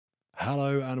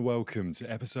Hello and welcome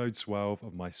to episode 12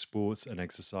 of my sports and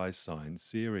exercise science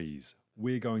series.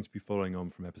 We're going to be following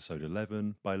on from episode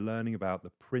 11 by learning about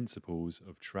the principles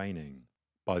of training.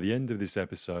 By the end of this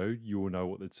episode, you will know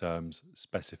what the terms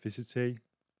specificity,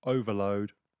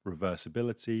 overload,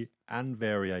 reversibility, and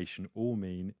variation all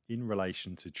mean in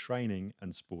relation to training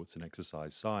and sports and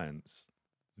exercise science.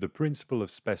 The principle of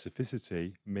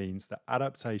specificity means that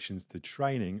adaptations to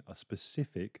training are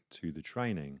specific to the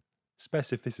training.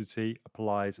 Specificity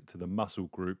applies to the muscle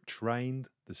group trained,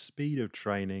 the speed of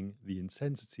training, the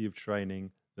intensity of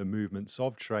training, the movements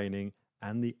of training,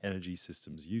 and the energy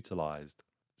systems utilized.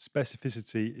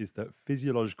 Specificity is that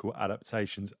physiological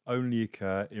adaptations only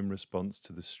occur in response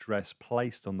to the stress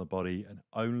placed on the body and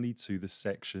only to the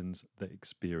sections that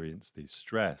experience this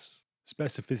stress.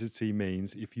 Specificity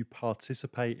means if you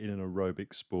participate in an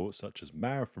aerobic sport such as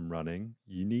marathon running,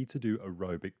 you need to do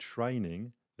aerobic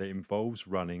training that involves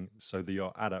running so that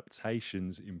your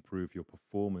adaptations improve your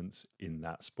performance in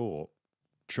that sport.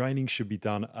 Training should be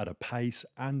done at a pace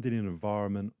and in an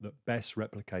environment that best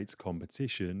replicates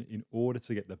competition in order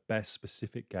to get the best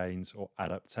specific gains or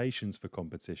adaptations for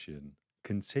competition.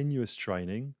 Continuous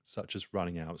training, such as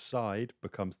running outside,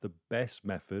 becomes the best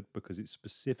method because it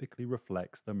specifically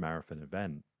reflects the marathon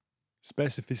event.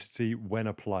 Specificity, when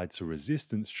applied to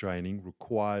resistance training,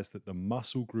 requires that the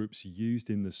muscle groups used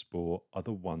in the sport are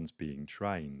the ones being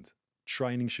trained.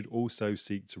 Training should also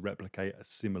seek to replicate a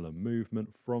similar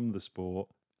movement from the sport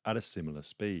at a similar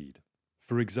speed.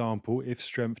 For example, if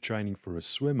strength training for a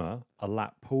swimmer, a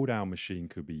lat pull-down machine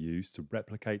could be used to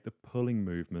replicate the pulling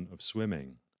movement of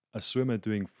swimming. A swimmer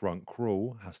doing front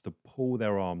crawl has to pull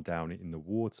their arm down in the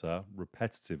water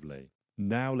repetitively.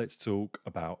 Now let's talk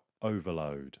about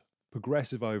overload.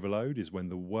 Progressive overload is when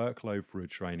the workload for a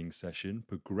training session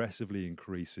progressively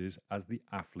increases as the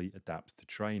athlete adapts to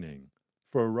training.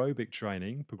 For aerobic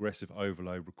training, progressive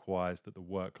overload requires that the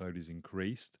workload is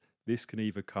increased. This can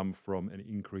either come from an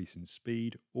increase in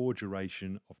speed or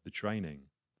duration of the training.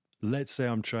 Let's say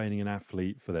I'm training an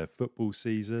athlete for their football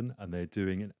season and they're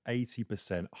doing an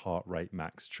 80% heart rate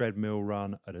max treadmill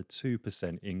run at a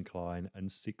 2% incline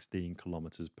and 16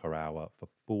 kilometers per hour for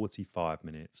 45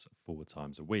 minutes 4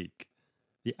 times a week.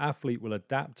 The athlete will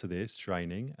adapt to this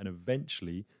training and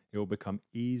eventually it will become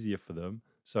easier for them,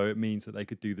 so it means that they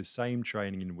could do the same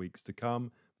training in weeks to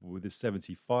come but with a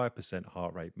 75%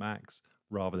 heart rate max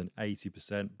rather than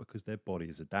 80% because their body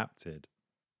is adapted.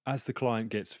 As the client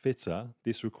gets fitter,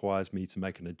 this requires me to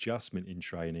make an adjustment in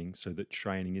training so that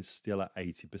training is still at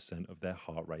 80% of their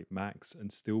heart rate max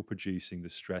and still producing the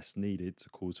stress needed to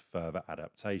cause further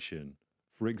adaptation.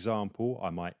 For example,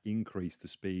 I might increase the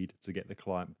speed to get the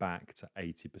client back to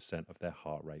 80% of their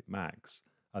heart rate max,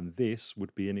 and this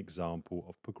would be an example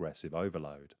of progressive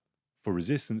overload. For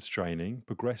resistance training,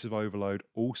 progressive overload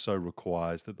also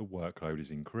requires that the workload is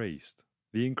increased.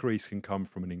 The increase can come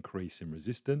from an increase in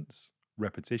resistance,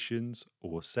 repetitions,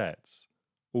 or sets.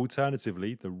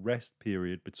 Alternatively, the rest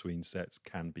period between sets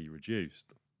can be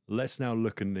reduced. Let's now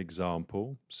look at an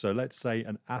example. So let's say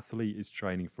an athlete is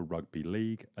training for rugby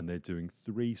league and they're doing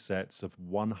 3 sets of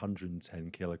 110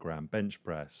 kilogram bench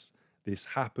press. This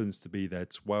happens to be their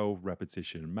 12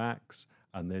 repetition max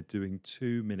and they're doing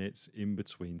 2 minutes in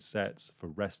between sets for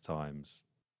rest times.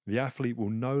 The athlete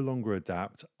will no longer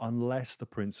adapt unless the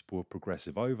principle of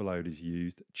progressive overload is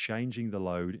used, changing the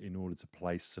load in order to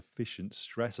place sufficient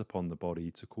stress upon the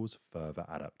body to cause further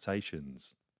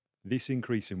adaptations. This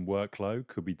increase in workload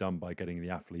could be done by getting the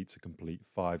athlete to complete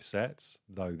 5 sets,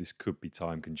 though this could be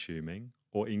time consuming,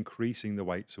 or increasing the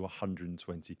weight to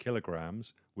 120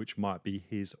 kilograms, which might be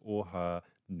his or her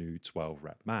new 12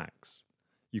 rep max.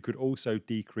 You could also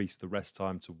decrease the rest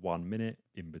time to 1 minute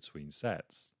in between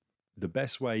sets. The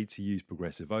best way to use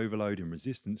progressive overload in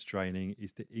resistance training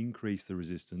is to increase the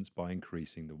resistance by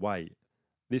increasing the weight.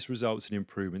 This results in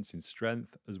improvements in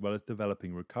strength as well as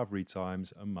developing recovery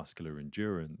times and muscular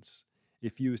endurance.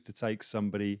 If you was to take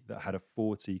somebody that had a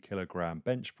 40 kilogram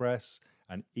bench press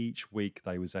and each week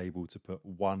they was able to put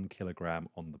 1 kilogram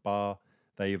on the bar,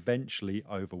 they eventually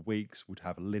over weeks would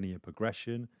have a linear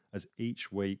progression as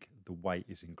each week the weight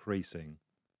is increasing.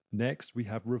 Next we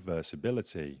have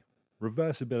reversibility.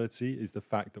 Reversibility is the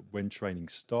fact that when training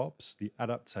stops, the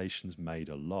adaptations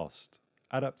made are lost.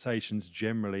 Adaptations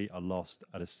generally are lost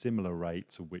at a similar rate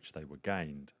to which they were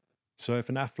gained. So if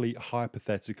an athlete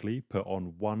hypothetically put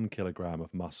on 1 kilogram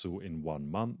of muscle in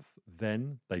 1 month,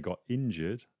 then they got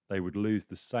injured, they would lose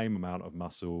the same amount of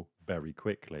muscle very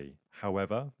quickly.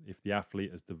 However, if the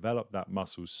athlete has developed that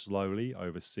muscle slowly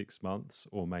over 6 months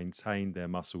or maintained their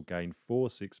muscle gain for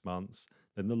 6 months,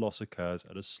 then the loss occurs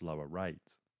at a slower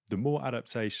rate. The more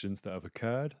adaptations that have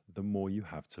occurred, the more you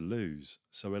have to lose.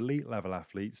 So elite level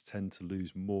athletes tend to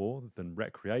lose more than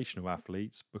recreational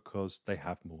athletes because they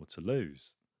have more to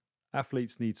lose.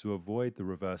 Athletes need to avoid the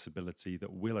reversibility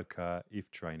that will occur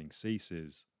if training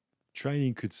ceases.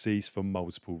 Training could cease for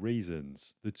multiple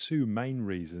reasons. The two main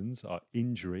reasons are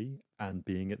injury and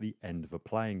being at the end of a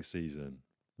playing season.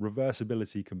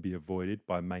 Reversibility can be avoided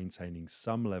by maintaining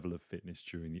some level of fitness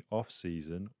during the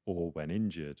off-season or when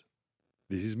injured.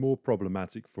 This is more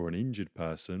problematic for an injured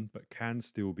person, but can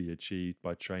still be achieved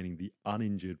by training the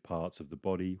uninjured parts of the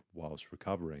body whilst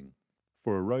recovering.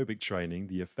 For aerobic training,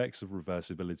 the effects of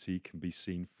reversibility can be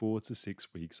seen 4 to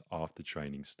 6 weeks after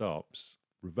training stops.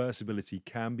 Reversibility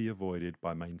can be avoided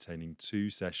by maintaining 2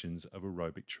 sessions of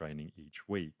aerobic training each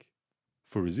week.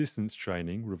 For resistance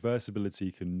training,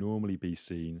 reversibility can normally be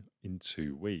seen in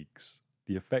 2 weeks.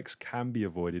 The effects can be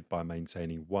avoided by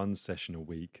maintaining 1 session a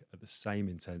week at the same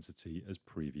intensity as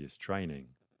previous training.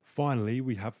 Finally,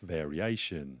 we have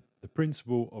variation. The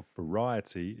principle of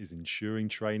variety is ensuring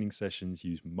training sessions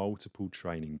use multiple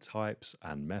training types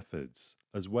and methods,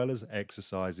 as well as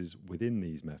exercises within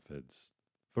these methods.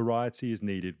 Variety is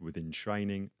needed within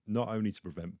training, not only to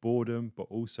prevent boredom, but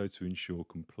also to ensure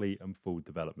complete and full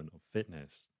development of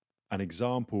fitness. An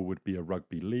example would be a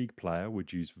rugby league player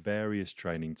would use various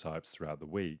training types throughout the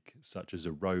week, such as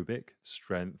aerobic,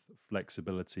 strength,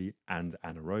 flexibility, and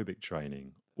anaerobic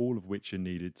training, all of which are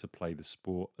needed to play the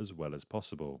sport as well as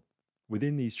possible.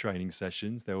 Within these training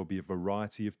sessions, there will be a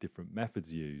variety of different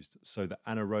methods used, so that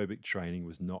anaerobic training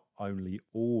was not only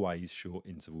always short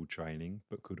interval training,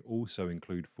 but could also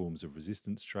include forms of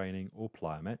resistance training or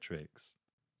plyometrics.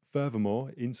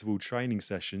 Furthermore, interval training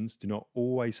sessions do not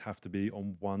always have to be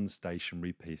on one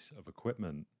stationary piece of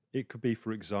equipment. It could be,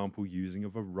 for example, using a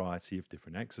variety of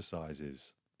different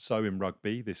exercises. So in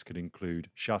rugby, this could include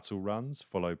shuttle runs,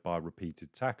 followed by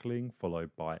repeated tackling,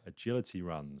 followed by agility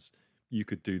runs. You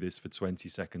could do this for 20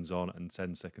 seconds on and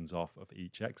 10 seconds off of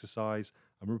each exercise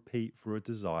and repeat for a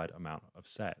desired amount of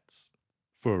sets.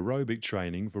 For aerobic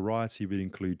training, variety would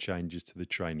include changes to the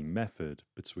training method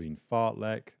between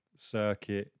fartlek,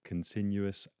 circuit,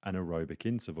 continuous, and aerobic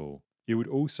interval. It would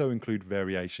also include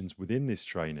variations within this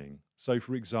training. So,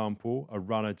 for example, a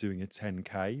runner doing a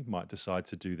 10k might decide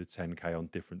to do the 10k on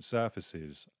different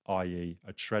surfaces, i.e.,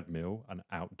 a treadmill and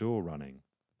outdoor running.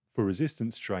 For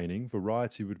resistance training,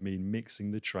 variety would mean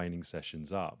mixing the training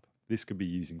sessions up. This could be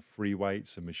using free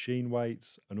weights and machine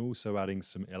weights, and also adding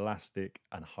some elastic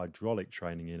and hydraulic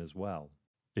training in as well.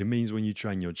 It means when you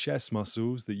train your chest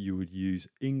muscles that you would use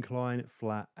incline,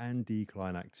 flat, and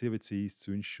decline activities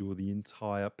to ensure the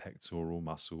entire pectoral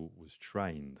muscle was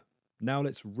trained. Now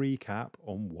let's recap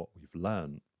on what we've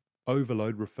learned.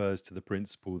 Overload refers to the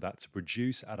principle that to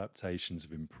produce adaptations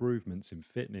of improvements in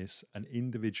fitness, an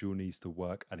individual needs to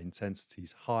work at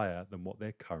intensities higher than what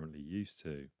they're currently used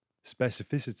to.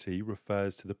 Specificity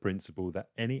refers to the principle that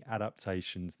any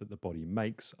adaptations that the body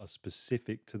makes are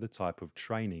specific to the type of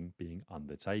training being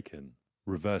undertaken.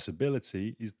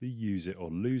 Reversibility is the use it or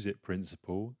lose it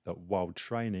principle that while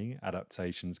training,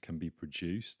 adaptations can be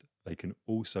produced, they can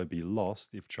also be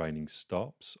lost if training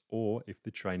stops or if the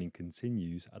training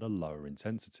continues at a lower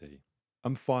intensity.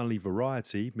 And finally,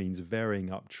 variety means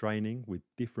varying up training with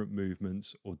different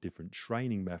movements or different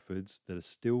training methods that are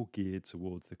still geared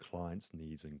towards the client's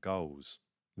needs and goals.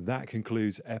 That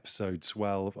concludes episode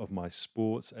 12 of my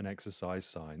Sports and Exercise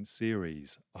Science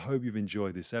series. I hope you've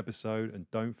enjoyed this episode, and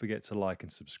don't forget to like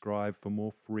and subscribe for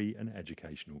more free and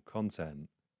educational content.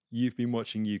 You've been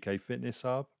watching UK Fitness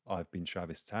Hub. I've been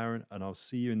Travis Tarrant, and I'll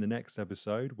see you in the next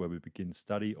episode where we begin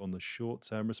study on the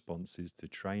short-term responses to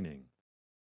training.